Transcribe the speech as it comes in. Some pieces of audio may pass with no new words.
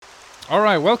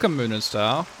Alright, welcome Moon and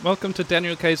Star. Welcome to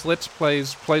Daniel K's Let's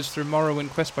Plays through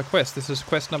Morrowind quest by quest. This is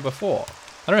quest number 4.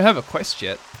 I don't have a quest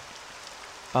yet.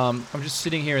 I'm just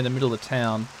sitting here in the middle of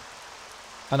town,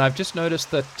 and I've just noticed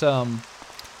that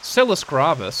Celis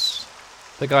Gravis,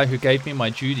 the guy who gave me my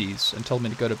duties and told me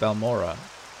to go to Balmora,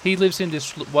 he lives in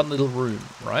this one little room,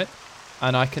 right?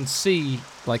 And I can see,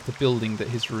 like, the building that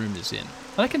his room is in.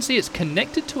 And I can see it's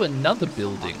connected to another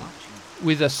building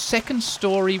with a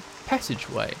second-story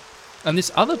passageway. And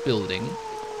this other building,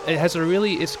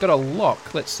 it's got a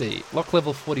lock, let's see, lock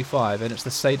level 45, and it's the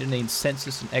Satanine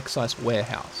Census and Excise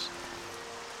Warehouse.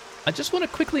 I just want to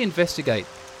quickly investigate.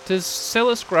 Does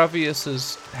Celis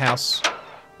Gravius's house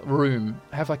room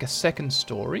have like a second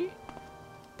story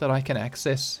that I can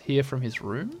access here from his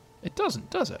room? It doesn't,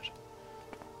 does it?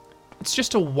 It's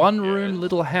just a one-room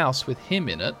little house with him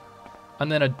in it,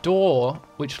 and then a door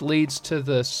which leads to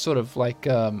the sort of like,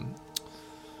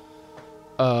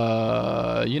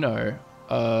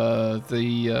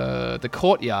 the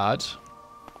courtyard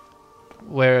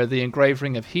where the engraved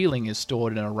ring of healing is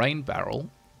stored in a rain barrel.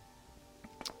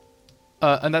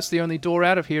 And that's the only door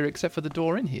out of here except for the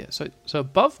door in here. So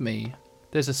above me,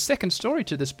 there's a second story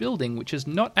to this building which is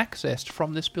not accessed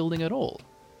from this building at all.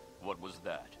 What was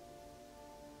that?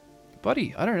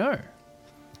 Buddy, I don't know.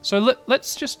 So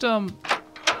let's just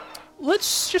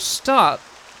start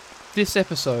this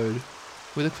episode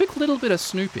with a quick little bit of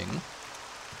snooping. I'm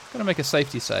gonna make a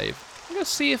safety save. I'm gonna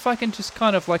see if I can just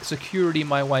kind of like security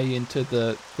my way into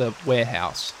the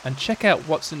warehouse and check out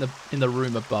what's in the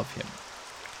room above him.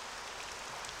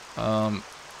 I'm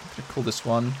gonna call this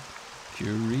one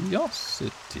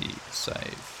Curiosity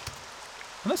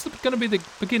Save. And that's gonna be the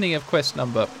beginning of quest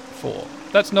number 4.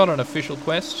 That's not an official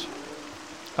quest.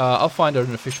 I'll find out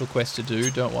an official quest to do,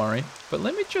 don't worry. But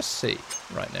let me just see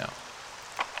right now.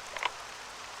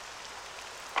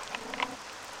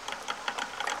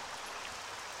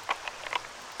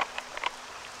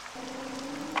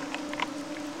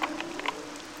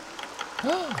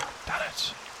 Done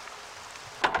it.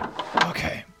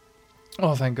 Okay.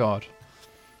 Oh, thank God.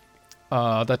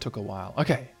 That took a while.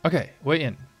 Okay, we're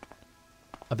in.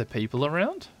 Are there people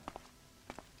around?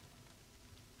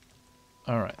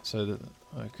 Alright, so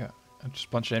okay. Just a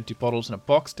bunch of empty bottles in a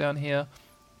box down here.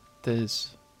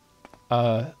 There's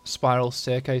a spiral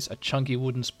staircase, a chunky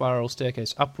wooden spiral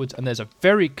staircase upwards, and there's a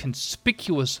very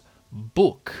conspicuous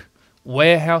book.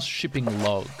 Warehouse shipping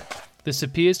log. This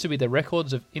appears to be the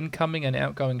records of incoming and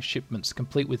outgoing shipments,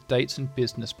 complete with dates and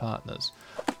business partners.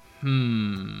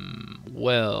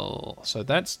 Well, so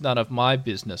that's none of my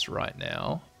business right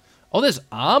now. Oh, there's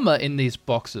armor in these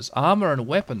boxes. Armor and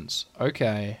weapons.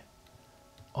 Okay.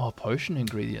 Oh, potion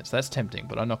ingredients. That's tempting,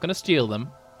 but I'm not going to steal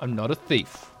them. I'm not a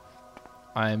thief.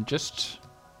 I am just...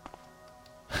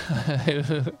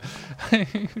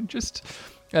 I'm just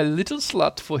a little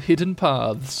slut for hidden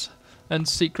paths and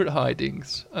secret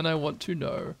hidings, and I want to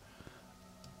know.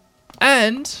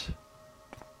 And,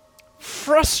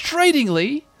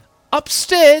 frustratingly,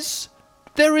 upstairs,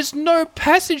 there is no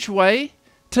passageway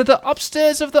to the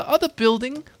upstairs of the other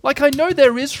building, like I know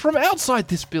there is from outside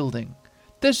this building.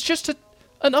 There's just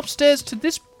an upstairs to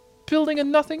this building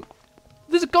and nothing.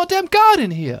 There's a goddamn guard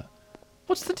in here.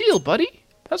 What's the deal, buddy?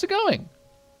 How's it going?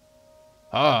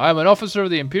 I'm an officer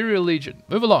of the Imperial Legion.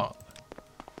 Move along.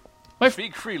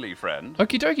 Speak freely, friend.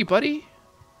 Okie dokie, buddy.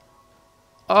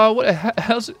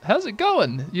 How's it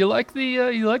going? You like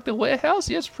the warehouse?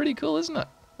 Yeah, it's pretty cool, isn't it?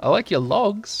 I like your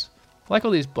logs. I like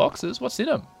all these boxes. What's in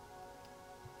them?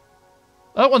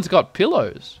 That one's got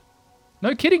pillows.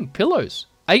 No kidding, pillows.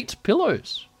 8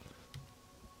 pillows.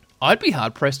 I'd be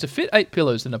hard pressed to fit 8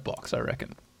 pillows in a box, I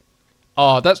reckon.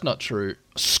 Oh, that's not true.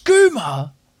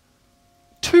 Skooma!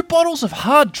 2 bottles of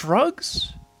hard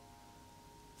drugs?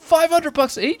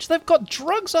 $500 each? They've got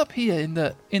drugs up here in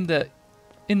the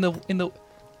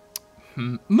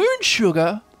moon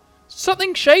sugar.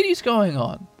 Something shady's going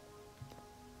on.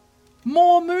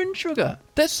 More moon sugar.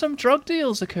 There's some drug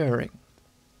deals occurring.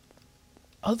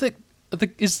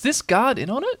 Is this guard in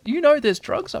on it? You know there's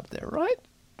drugs up there, right?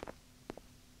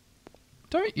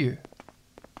 Don't you?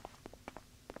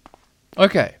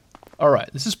 Okay.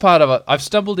 Alright, this is part of it. I've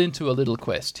stumbled into a little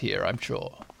quest here, I'm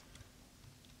sure.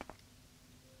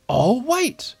 Oh,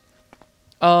 wait!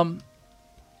 I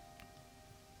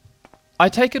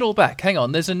take it all back. Hang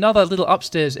on, there's another little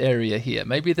upstairs area here.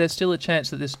 Maybe there's still a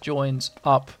chance that this joins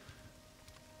up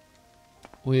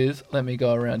with... Let me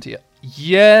go around here.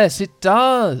 Yes, it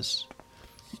does!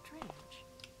 Strange.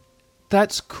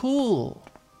 That's cool.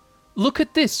 Look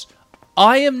at this.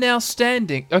 I am now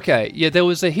standing... Okay, yeah, there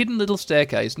was a hidden little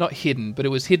staircase. Not hidden, but it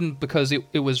was hidden because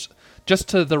it was just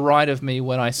to the right of me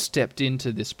when I stepped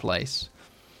into this place.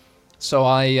 So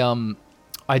I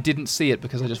didn't see it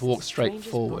because I just walked straight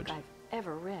forward. Book I've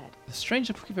ever read. The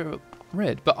strangest book you've ever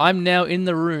read. But I'm now in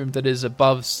the room that is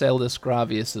above Celdus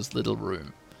Gravius's little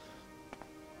room.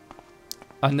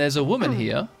 And there's a woman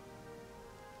here.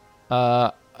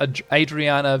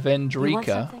 Adriana You want Vendrika.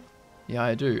 something? Yeah,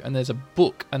 I do. And there's a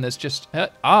book, and there's just...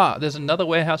 there's another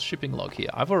warehouse shipping log here.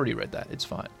 I've already read that. It's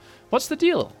fine. What's the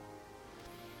deal?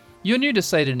 You're new to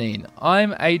Satanine.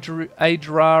 I'm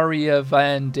Adraria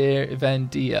Van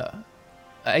Deer.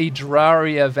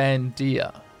 Adraria Van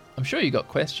Deer. I'm sure you got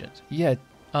questions. Yeah,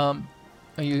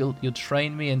 you'll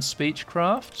train me in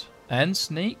speechcraft and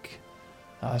sneak?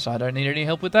 So I don't need any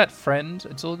help with that, friend.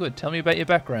 It's all good. Tell me about your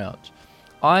background.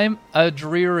 I'm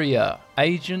Adriria,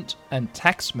 agent and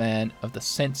taxman of the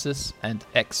Census and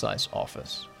Excise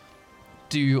Office.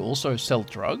 Do you also sell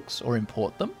drugs or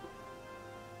import them?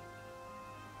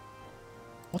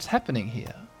 What's happening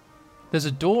here? There's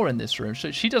a door in this room. So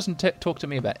she doesn't talk to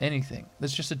me about anything.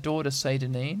 There's just a door to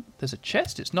Satanine. There's a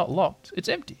chest. It's not locked. It's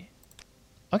empty.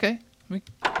 Okay. Let me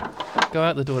go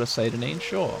out the door to Satanine.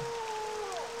 Sure.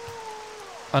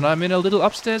 And I'm in a little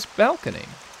upstairs balcony.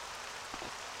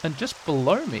 And just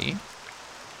below me...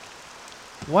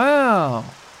 Wow!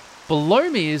 Below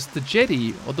me is the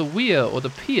jetty, or the weir, or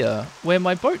the pier, where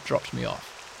my boat dropped me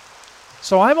off.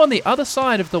 So I'm on the other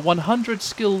side of the 100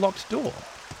 skill locked door.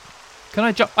 Can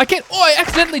I jump? I can't! Oh, I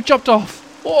accidentally jumped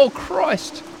off! Oh,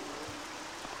 Christ!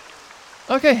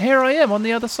 Okay, here I am on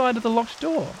the other side of the locked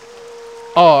door.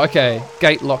 Oh, okay.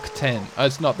 Gate lock 10. Oh,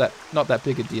 it's not that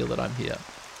big a deal that I'm here.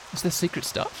 Is there secret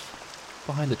stuff?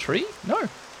 Behind the tree? No.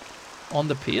 On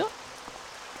the pier?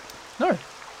 No.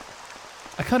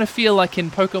 I kind of feel like in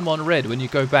Pokemon Red when you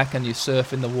go back and you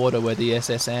surf in the water where the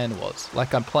SS Anne was.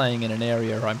 Like I'm playing in an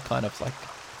area I'm kind of like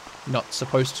not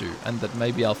supposed to, and that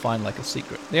maybe I'll find like a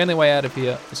secret. The only way out of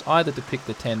here is either to pick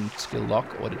the 10 skill lock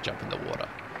or to jump in the water.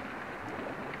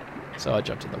 So I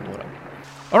jumped in the water.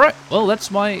 Alright, well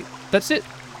that's it.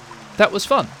 That was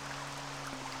fun.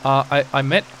 I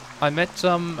met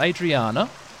Adriana,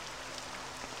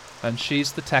 and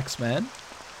she's the taxman.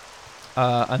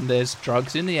 And there's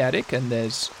drugs in the attic, and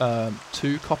there's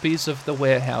 2 copies of the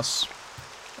warehouse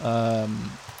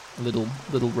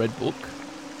little red book,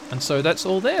 and so that's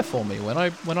all there for me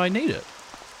when I need it.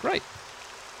 Great.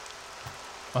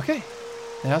 Okay,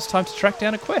 now it's time to track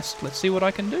down a quest. Let's see what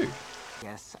I can do.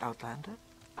 Yes, Outlander?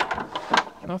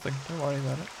 Nothing. Don't worry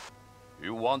about it.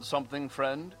 You want something,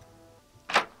 friend?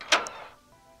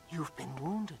 You've been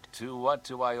wounded. To what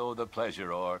do I owe the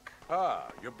pleasure, Orc?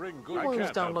 You bring good.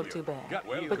 Wounds don't look too bad,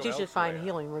 but you should find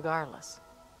healing regardless.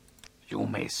 You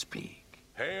may speak.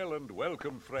 Hail and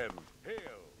welcome, friend.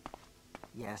 Hail.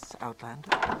 Yes, Outlander?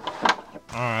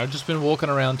 Alright, I've just been walking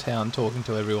around town talking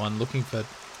to everyone, looking for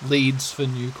leads for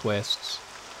new quests.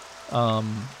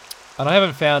 And I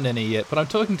haven't found any yet, but I'm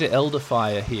talking to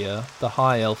Elderfire here, the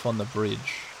high elf on the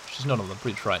bridge. She's not on the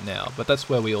bridge right now, but that's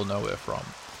where we all know her from.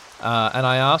 And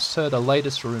I asked her the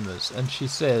latest rumours, and she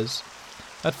says,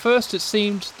 at first it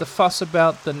seemed the fuss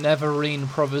about the Navarrene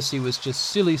prophecy was just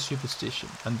silly superstition,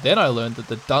 and then I learned that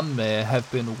the Dunmare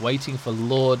have been waiting for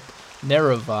Lord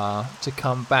Nerevar to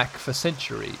come back for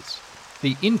centuries.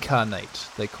 The Incarnate,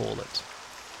 they call it.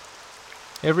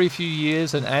 Every few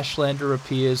years an Ashlander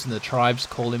appears and the tribes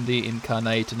call him the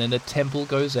Incarnate, and then a temple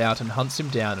goes out and hunts him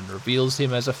down and reveals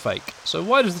him as a fake. So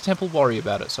why does the temple worry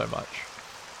about it so much?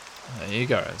 There you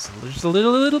go. It's just a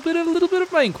little bit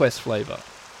of main quest flavour.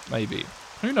 Maybe.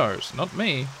 Who knows? Not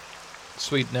me.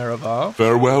 Sweet Nerevar.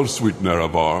 Farewell, sweet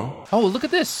Nerevar. Oh, look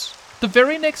at this. The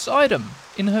very next item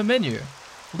in her menu.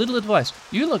 Little advice.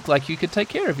 You look like you could take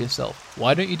care of yourself.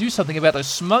 Why don't you do something about those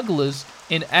smugglers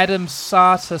in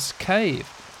Adamasatus Cave?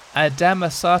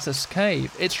 Adamasatus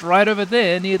Cave. It's right over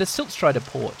there near the Siltstrider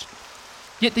port.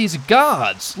 Yet these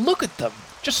guards, look at them.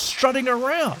 Just strutting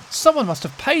around. Someone must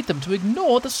have paid them to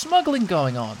ignore the smuggling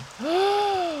going on.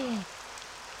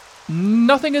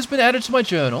 Nothing has been added to my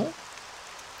journal.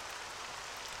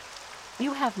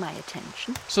 You have my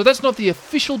attention. So that's not the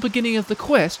official beginning of the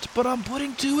quest, but I'm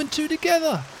putting 2 and 2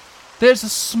 together. There's a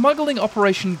smuggling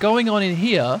operation going on in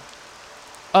here.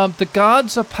 The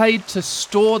guards are paid to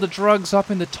store the drugs up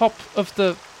in the top of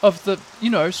the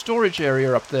storage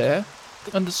area up there.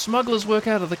 And the smugglers work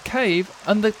out of the cave,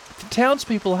 and the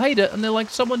townspeople hate it, and they're like,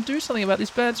 someone do something about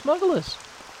these bad smugglers.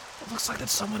 It looks like that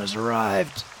someone has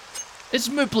arrived. It's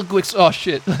Mooplogwix. Oh,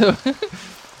 shit. I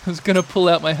was going to pull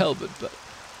out my helmet, but...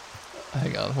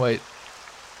 Hang on, wait.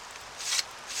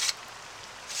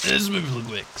 It's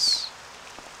Mooplogwix.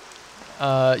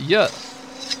 Yeah.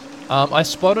 I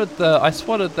spotted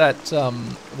that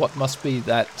what must be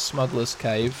that smuggler's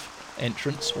cave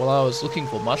entrance while I was looking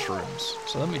for mushrooms.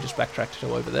 So let me just backtrack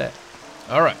to over there.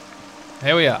 All right,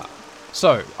 here we are.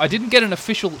 So I didn't get an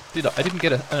official, did I? I didn't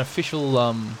get an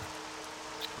official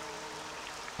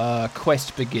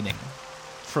quest beginning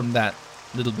from that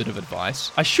little bit of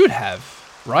advice. I should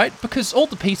have, right? Because all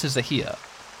the pieces are here.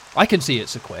 I can see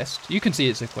it's a quest. You can see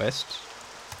it's a quest.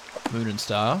 Moon and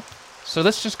Star. So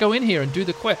let's just go in here and do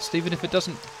the quest, even if it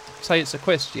doesn't say it's a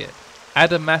quest yet.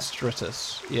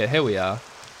 Adamastrotus. Yeah, here we are.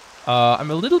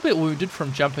 I'm a little bit wounded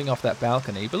from jumping off that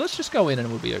balcony, but let's just go in and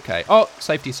we'll be okay. Oh,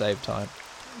 safety save time.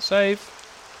 Save.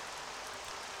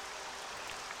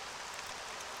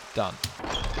 Done.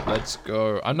 Let's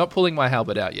go. I'm not pulling my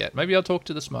halberd out yet. Maybe I'll talk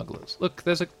to the smugglers. Look,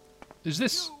 there's a... Is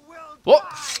this... What?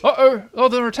 Uh-oh. Oh,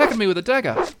 they're attacking me with a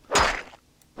dagger.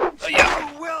 Yeah.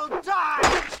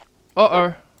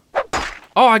 Uh-oh.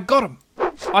 Oh, I got him.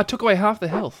 I took away half the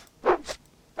health.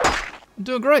 I'm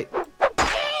doing great.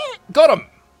 Got him.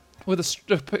 With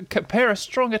a pair of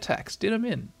strong attacks. Did him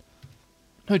in.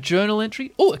 No journal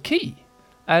entry. Oh, a key.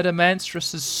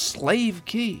 Adamanstrus's slave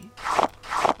key.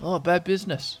 Oh, bad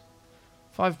business.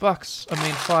 $5. I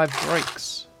mean, 5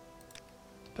 drakes.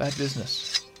 Bad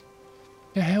business.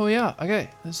 Yeah, here we are. Okay,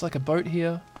 there's like a boat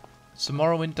here. Some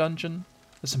Morrowind dungeon.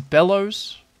 There's some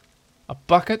bellows. A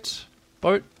bucket.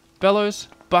 Boat. Bellows.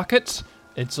 Bucket.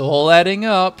 It's all adding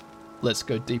up. Let's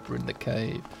go deeper in the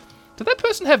cave. Did that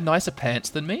person have nicer pants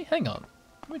than me? Hang on.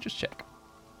 Let me just check.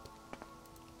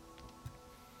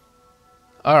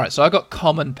 Alright, so I got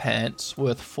common pants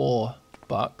worth $4.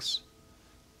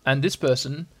 And this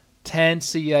person,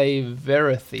 Tancia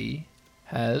Verithi,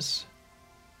 has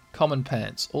common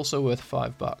pants, also worth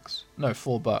 $5. No,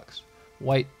 $4.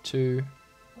 Weight 2.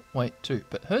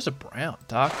 But hers are brown.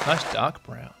 Nice dark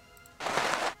brown.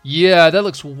 Yeah, that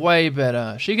looks way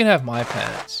better. She can have my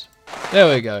pants.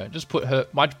 There we go. Just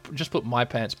put my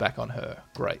pants back on her.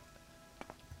 Great.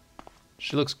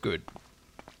 She looks good.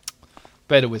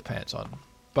 Better with pants on.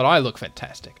 But I look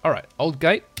fantastic. Alright, old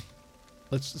gate.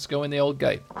 Let's go in the old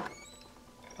gate.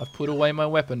 I've put away my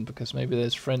weapon because maybe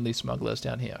there's friendly smugglers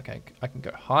down here. Okay, I can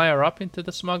go higher up into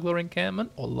the smuggler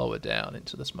encampment or lower down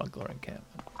into the smuggler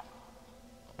encampment.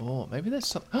 Oh, maybe there's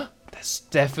some... There's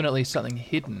definitely something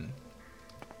hidden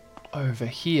over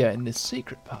here in this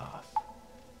secret path.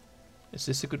 Is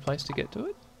this a good place to get to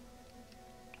it?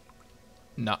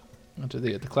 No.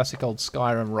 The classic old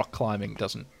Skyrim rock climbing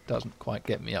doesn't quite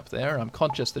get me up there. I'm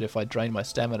conscious that if I drain my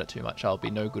stamina too much, I'll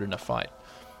be no good in a fight.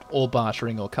 Or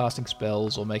bartering, or casting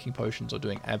spells, or making potions, or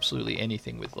doing absolutely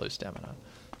anything with low stamina.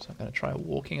 So I'm going to try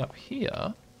walking up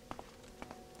here.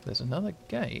 There's another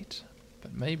gate,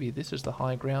 but maybe this is the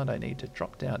high ground I need to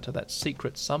drop down to that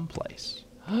secret someplace.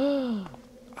 I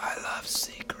love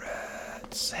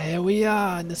secrets. Here we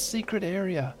are in the secret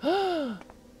area. Oh,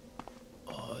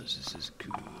 this is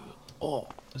cool. Oh,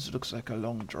 this looks like a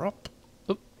long drop.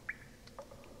 Oop.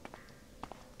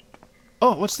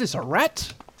 Oh, what's this? A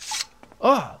rat?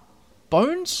 Oh,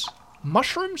 bones?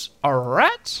 Mushrooms? A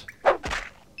rat?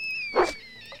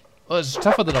 Oh, it's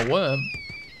tougher than a worm.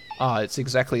 Ah, it's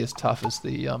exactly as tough as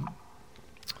the,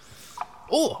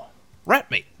 Oh, rat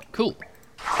meat. Cool.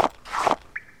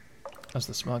 That's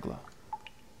the smuggler.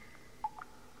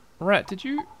 Rat, did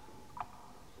you...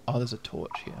 Oh, there's a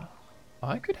torch here.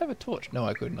 I could have a torch. No,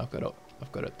 I couldn't. I've got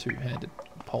a two-handed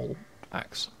pole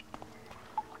axe.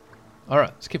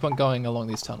 Alright, let's keep on going along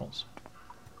these tunnels.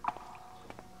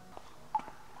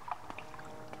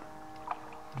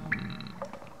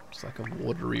 It's like a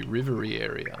watery, rivery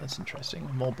area. That's interesting.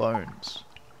 More bones.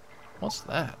 What's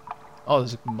that? Oh,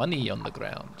 there's money on the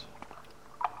ground.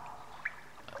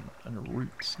 And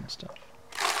roots and stuff.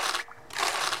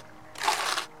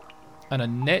 And a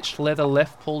netched leather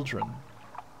left pauldron.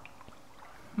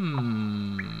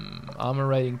 Armor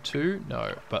rating 2?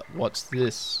 No, but what's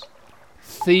this?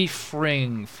 Thief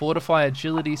Ring. Fortify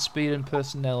agility, speed, and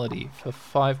personality for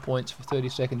 5 points for 30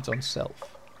 seconds on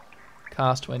self.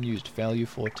 Cast when used. Value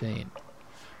 14.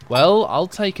 Well, I'll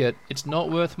take it. It's not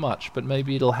worth much, but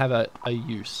maybe it'll have a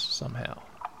use somehow.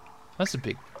 That's a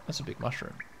big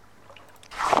mushroom.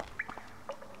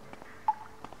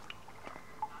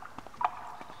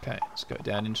 Okay, let's go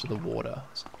down into the water.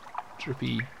 It's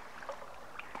drippy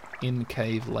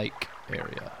in-cave lake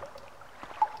area.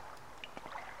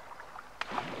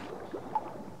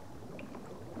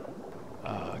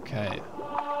 Okay.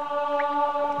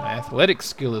 My athletic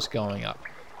skill is going up.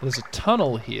 There's a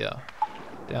tunnel here.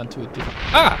 Down to a different...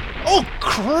 Ah! Oh,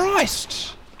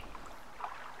 Christ!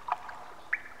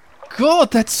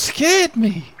 God, that scared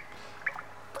me!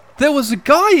 There was a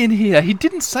guy in here. He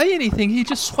didn't say anything. He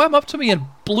just swam up to me and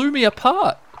blew me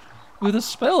apart with a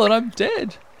spell, and I'm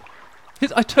dead.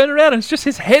 I turn around and it's just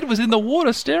his head was in the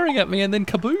water staring at me, and then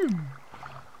kaboom.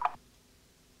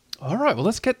 All right, well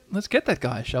let's get that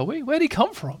guy, shall we? Where'd he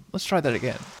come from? Let's try that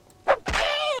again.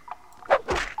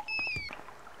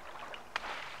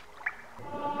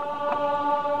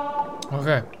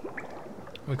 Okay.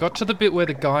 We got to the bit where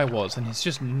the guy was, and he's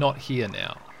just not here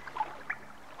now.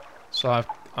 So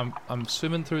I'm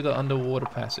swimming through the underwater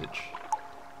passage.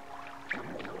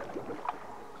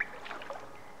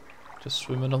 Just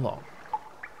swimming along.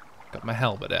 Got my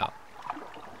helmet out.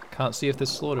 Can't see if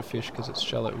there's slaughterfish because it's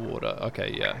shallow water.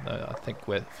 Okay, yeah, no, I think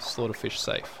we're slaughterfish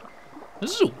safe.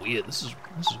 This is weird. This is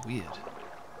weird.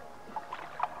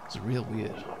 This is real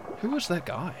weird. Who was that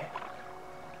guy?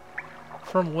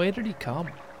 From where did he come?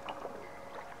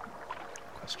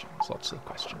 Questions, lots of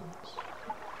questions.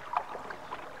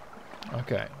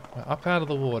 Okay, we're up out of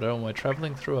the water and we're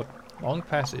travelling through a long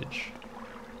passage.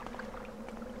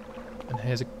 And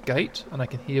here's a gate and I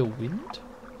can hear wind.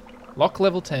 Lock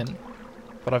level 10,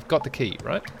 but I've got the key,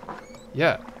 right?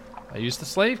 Yeah, I used the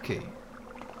slave key.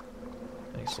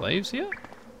 Any slaves here?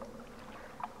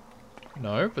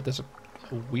 No, but there's a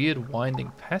weird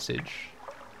winding passage.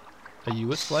 Are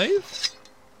you a slave?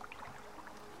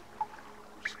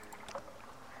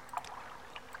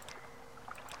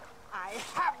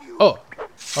 Oh,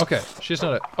 okay. She's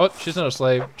not a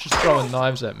slave. She's throwing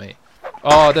knives at me.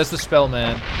 Oh, there's the spell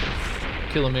man.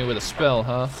 Killing me with a spell,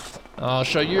 huh? I'll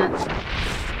show you.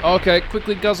 Okay,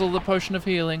 quickly guzzle the potion of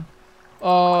healing.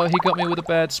 Oh, he got me with a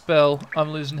bad spell. I'm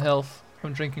losing health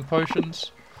from drinking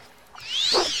potions.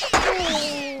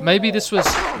 Maybe this was...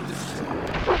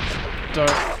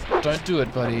 Don't do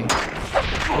it, buddy.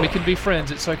 We can be friends,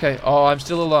 it's okay. Oh, I'm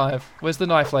still alive. Where's the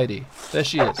knife lady? There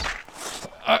she is.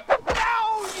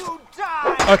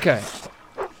 Okay.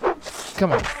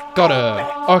 Come on. Got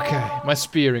her. Okay. My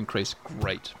spear increased.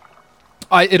 Great.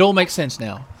 It all makes sense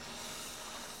now.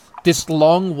 This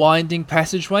long, winding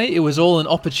passageway, it was all an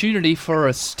opportunity for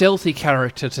a stealthy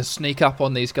character to sneak up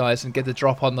on these guys and get the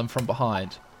drop on them from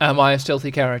behind. Am I a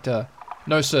stealthy character?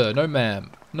 No, sir. No,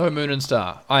 ma'am. No, Moon and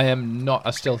Star. I am not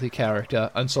a stealthy character,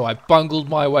 and so I bungled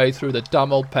my way through de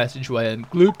dumb old passageway and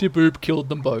gloop-de-boop killed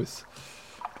them both.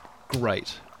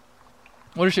 Great.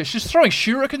 What is she? She's throwing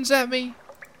shurikens at me?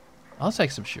 I'll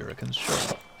take some shurikens,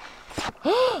 sure.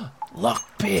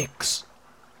 Lockpicks!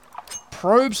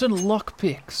 Probes and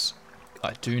lockpicks.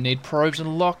 I do need probes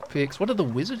and lockpicks. What do the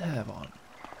wizard have on?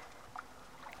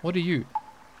 What are you?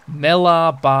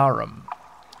 Melabarum.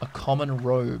 A common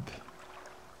robe.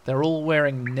 They're all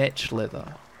wearing netch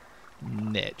leather.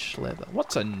 Netch leather.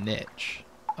 What's a netch?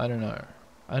 I don't know.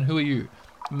 And who are you?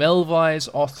 Melvise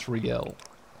Othriel.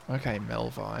 Okay,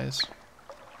 Melvise.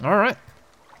 Alright.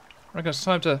 I reckon it's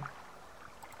time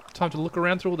to look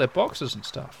around through all their boxes and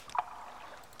stuff.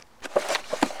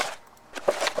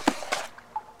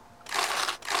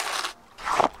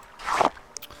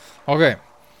 Okay.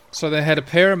 So they had a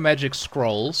pair of magic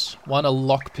scrolls, one a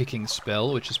lock-picking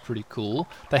spell, which is pretty cool.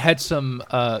 They had some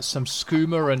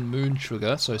skooma and moon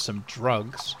sugar, so some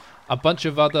drugs. A bunch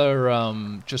of other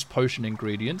just potion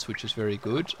ingredients, which is very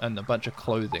good, and a bunch of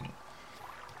clothing.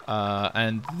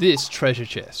 And this treasure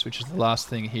chest, which is the last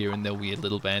thing here in their weird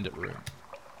little bandit room.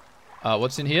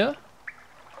 What's in here?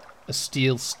 A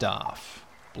steel staff.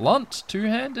 Blunt,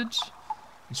 two-handed.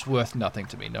 It's worth nothing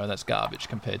to me. No, that's garbage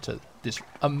compared to this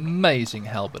amazing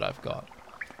halberd I've got.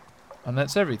 And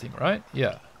that's everything, right?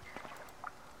 Yeah.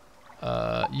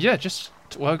 Yeah,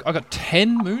 well, I got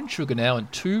 10 moon sugar now and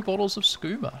 2 bottles of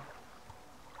skooma.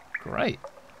 Great.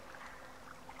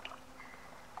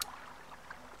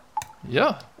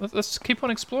 Yeah, let's keep on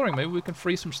exploring. Maybe we can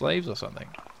free some slaves or something.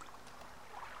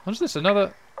 What is this?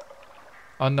 Another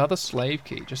slave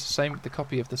key. Just the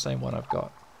copy of the same one I've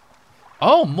got.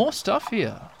 Oh, more stuff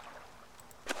here.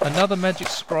 Another magic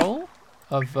scroll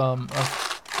of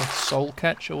soul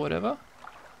catch or whatever.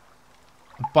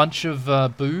 A bunch of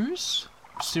booze.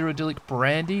 Cyrodiilic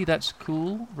brandy, that's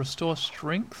cool. Restore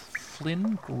strength.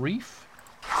 Flynn, grief.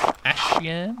 Ash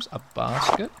yams, a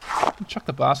basket. Chuck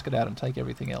the basket out and take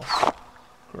everything else.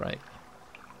 Great.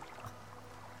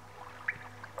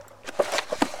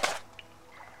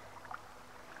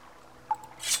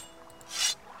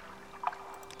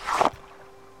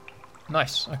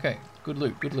 Nice. Okay. Good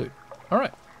loot. Good loot.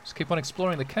 Alright. Let's keep on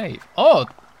exploring the cave. Oh!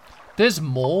 There's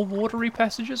more watery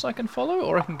passages I can follow?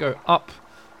 Or I can go up.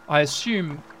 I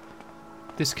assume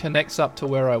this connects up to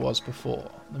where I was before.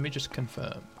 Let me just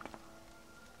confirm.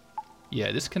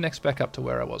 Yeah, this connects back up to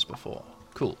where I was before.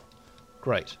 Cool.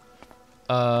 Great.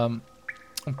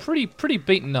 I'm pretty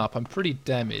beaten up. I'm pretty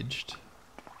damaged.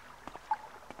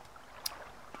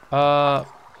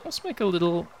 Let's make a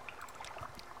little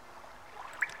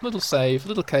save,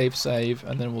 little cave save,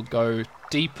 and then we'll go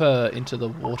deeper into the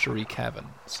watery cavern.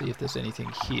 See if there's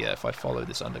anything here if I follow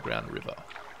this underground river.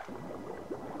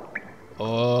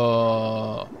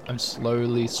 Oh, I'm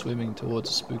slowly swimming towards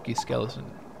a spooky skeleton.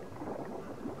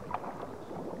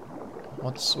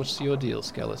 What's your deal,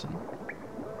 skeleton?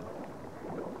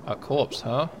 A corpse,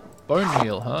 huh? Bone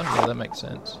meal, huh? Yeah, that makes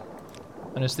sense.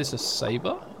 And is this a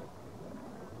saber?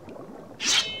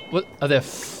 What are there?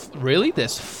 Really?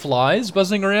 There's flies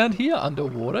buzzing around here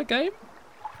underwater, game?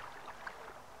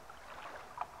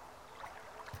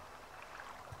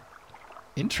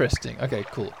 Interesting. Okay,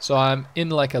 cool. So I'm in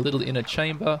like a little inner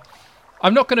chamber.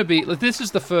 I'm not going to be... This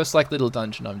is the first like little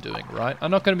dungeon I'm doing, right?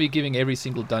 I'm not going to be giving every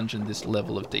single dungeon this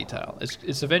level of detail.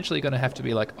 It's eventually going to have to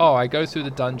be like, oh, I go through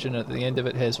the dungeon, at the end of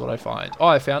it, here's what I find. Oh,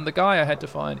 I found the guy I had to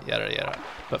find, yada yada.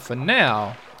 But for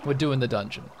now, we're doing the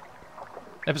dungeon.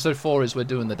 Episode 4 is we're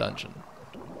doing the dungeon.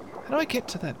 How do I get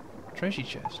to that treasure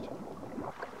chest?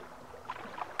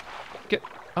 Get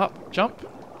up, jump.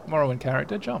 Morrowind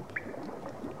character, jump.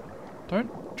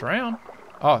 Don't drown.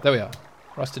 Oh, there we are.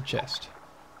 Rusted chest.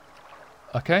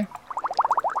 Okay.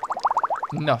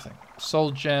 Nothing.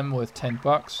 Soul gem worth $10.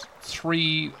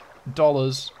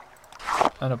 $3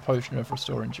 and a potion of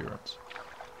restore endurance.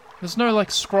 There's no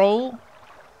like scroll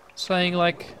saying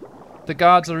like the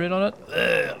guards are in on it.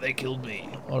 Ugh, they killed me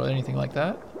or anything like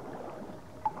that.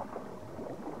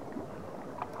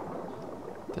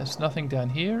 There's nothing down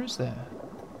here, is there?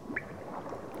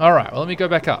 All right. Well, let me go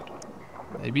back up.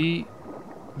 Maybe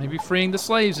freeing the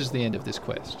slaves is the end of this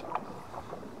quest.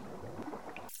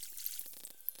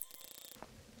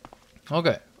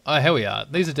 Okay. Oh, here we are.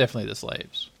 These are definitely the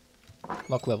slaves.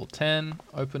 Lock level 10.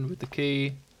 Opened with the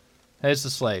key. Here's the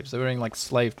slaves. They're wearing like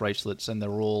slave bracelets and they're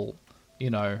all, you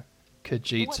know,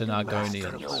 Khajiits and Argonians.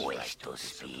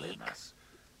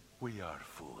 We are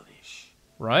foolish.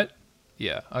 Right?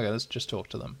 Yeah. Okay, let's just talk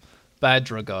to them.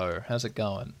 Badrago, how's it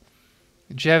going?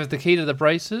 Did you have the key to the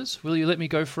braces? Will you let me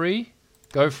go free?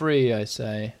 Go free, I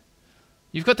say.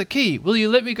 You've got the key. Will you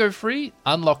let me go free?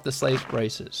 Unlock the slave's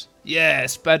braces.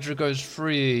 Yes, Badrago's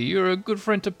free. You're a good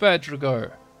friend to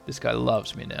Badrago. This guy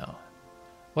loves me now.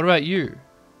 What about you?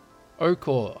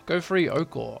 Okor. Go free,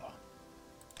 Okor.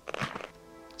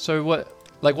 So what?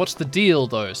 Like, what's the deal,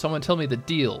 though? Someone tell me the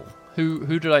deal.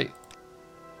 Who did I...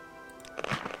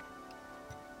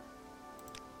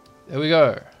 There we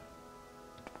go.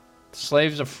 The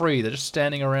slaves are free. They're just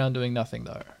standing around doing nothing,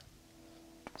 though.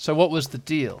 So what was the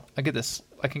deal? I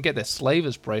can get their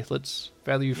slavers bracelets.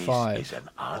 Value 5. This is an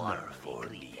honor for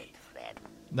me.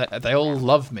 They all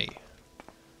love me.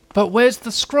 But where's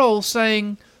the scroll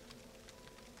saying,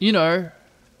 you know,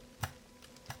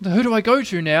 who do I go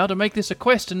to now to make this a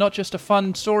quest and not just a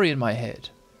fun story in my head?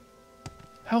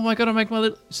 How am I going to make my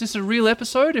little... Is this a real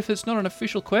episode? If it's not an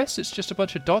official quest, it's just a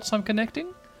bunch of dots I'm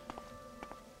connecting?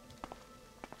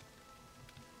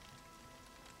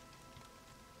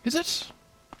 Is it?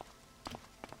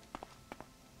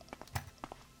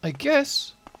 I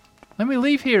guess. Let me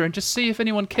leave here and just see if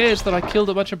anyone cares that I killed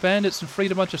a bunch of bandits and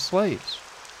freed a bunch of slaves.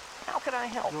 How can I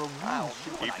help?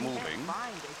 Keep moving.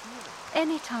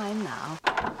 Anytime now.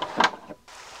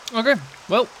 Okay,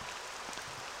 well,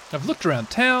 I've looked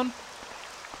around town.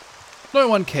 No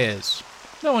one cares.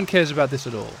 No one cares about this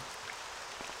at all.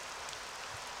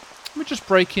 Let me just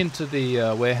break into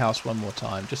the warehouse one more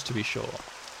time, just to be sure.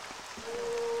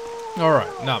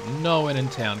 Alright, no one in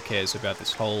town cares about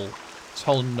this whole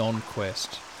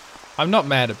non-quest. I'm not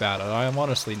mad about it, I am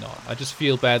honestly not. I just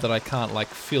feel bad that I can't, like,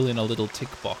 fill in a little tick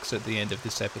box at the end of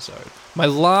this episode. My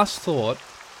last thought,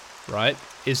 right,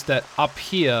 is that up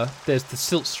here, there's the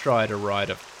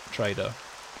Siltstrider trader.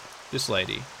 This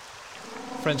lady.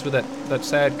 Friends with that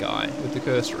sad guy with the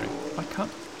cursory. I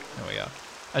can't... There we are.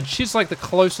 And she's, like, the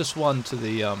closest one to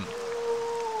the, I'm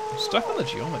stuck on the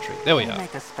geometry. There we We'll are.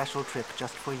 make a special trip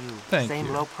just for you. Thank Same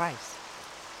you. low price.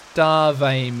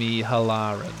 Darvami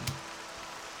Halaran.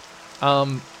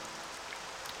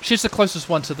 She's the closest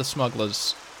one to the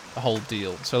smuggler's whole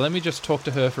deal. So let me just talk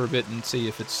to her for a bit and see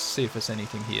if it's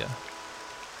anything here.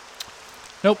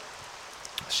 Nope.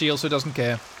 She also doesn't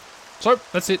care. So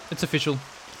that's it. It's official.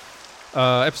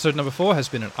 Episode number 4 has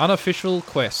been an unofficial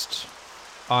quest.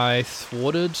 I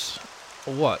thwarted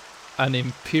what? An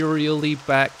imperially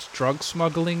backed drug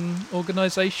smuggling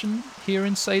organization here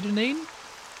in Seydanine.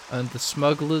 And the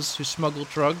smugglers who smuggled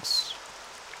drugs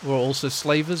were also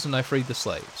slavers, and I freed the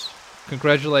slaves.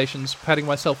 Congratulations, patting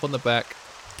myself on the back.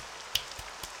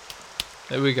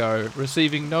 There we go.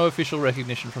 Receiving no official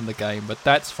recognition from the game, but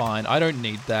that's fine. I don't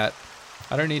need that.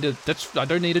 I don't need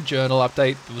a journal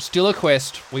update. It was still a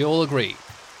quest. We all agree.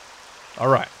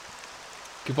 Alright.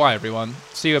 Goodbye, everyone.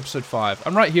 See you episode 5.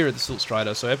 I'm right here at the Silt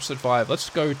Strider, so episode 5, let's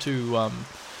go to,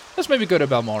 let's maybe go to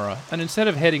Balmora. And instead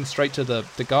of heading straight to the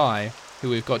guy who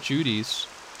we've got duties,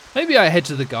 maybe I head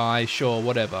to the guy, sure,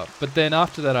 whatever. But then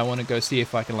after that, I want to go see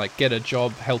if I can, like, get a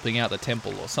job helping out the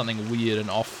temple or something weird and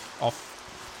off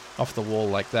the wall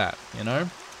like that, you know?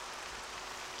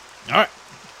 Alright.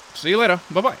 See you later.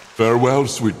 Bye-bye. Farewell,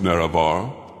 sweet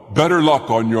Nerevar. Better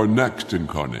luck on your next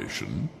incarnation.